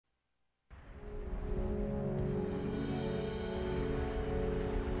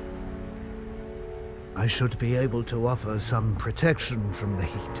I should be able to offer some protection from the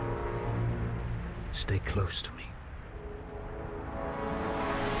heat. Stay close to me.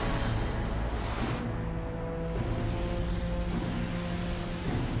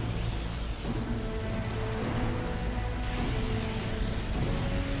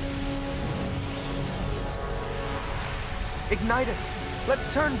 Ignite us!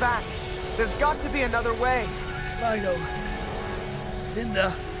 Let's turn back! There's got to be another way! Spyro,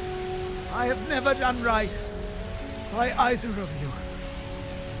 Cinder, I have never done right by either of you.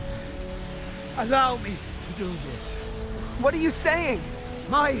 Allow me to do this. What are you saying?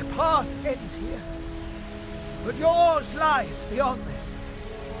 My path ends here, but yours lies beyond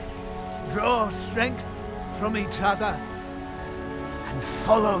this. Draw strength from each other and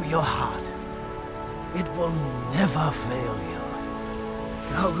follow your heart. It will never fail you.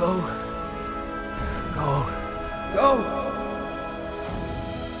 Now go. Go.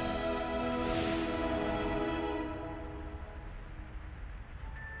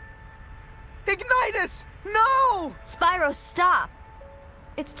 Ignite us! No! Spyro, stop!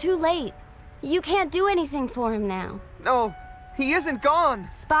 It's too late. You can't do anything for him now. No, he isn't gone!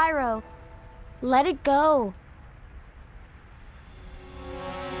 Spyro, let it go.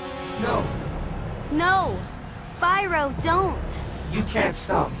 No. No! Spyro, don't! You can't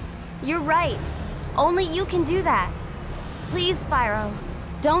stop. You're right. Only you can do that. Please, Spyro,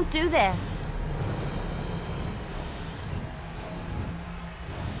 don't do this.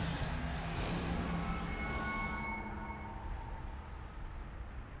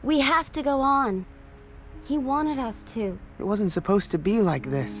 We have to go on. He wanted us to. It wasn't supposed to be like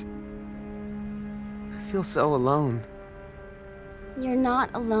this. I feel so alone. You're not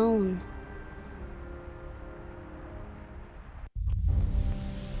alone.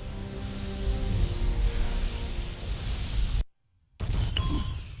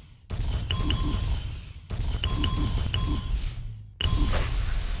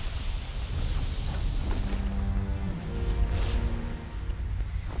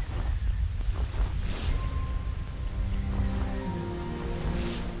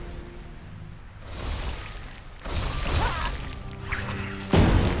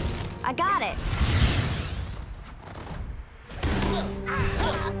 I got it.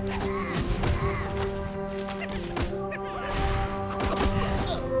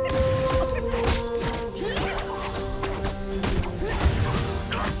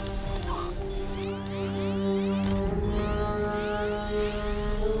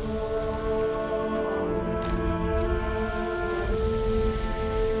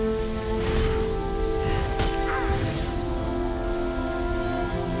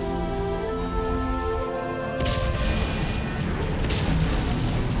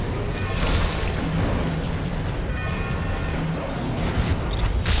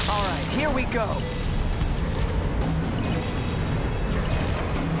 Here we go!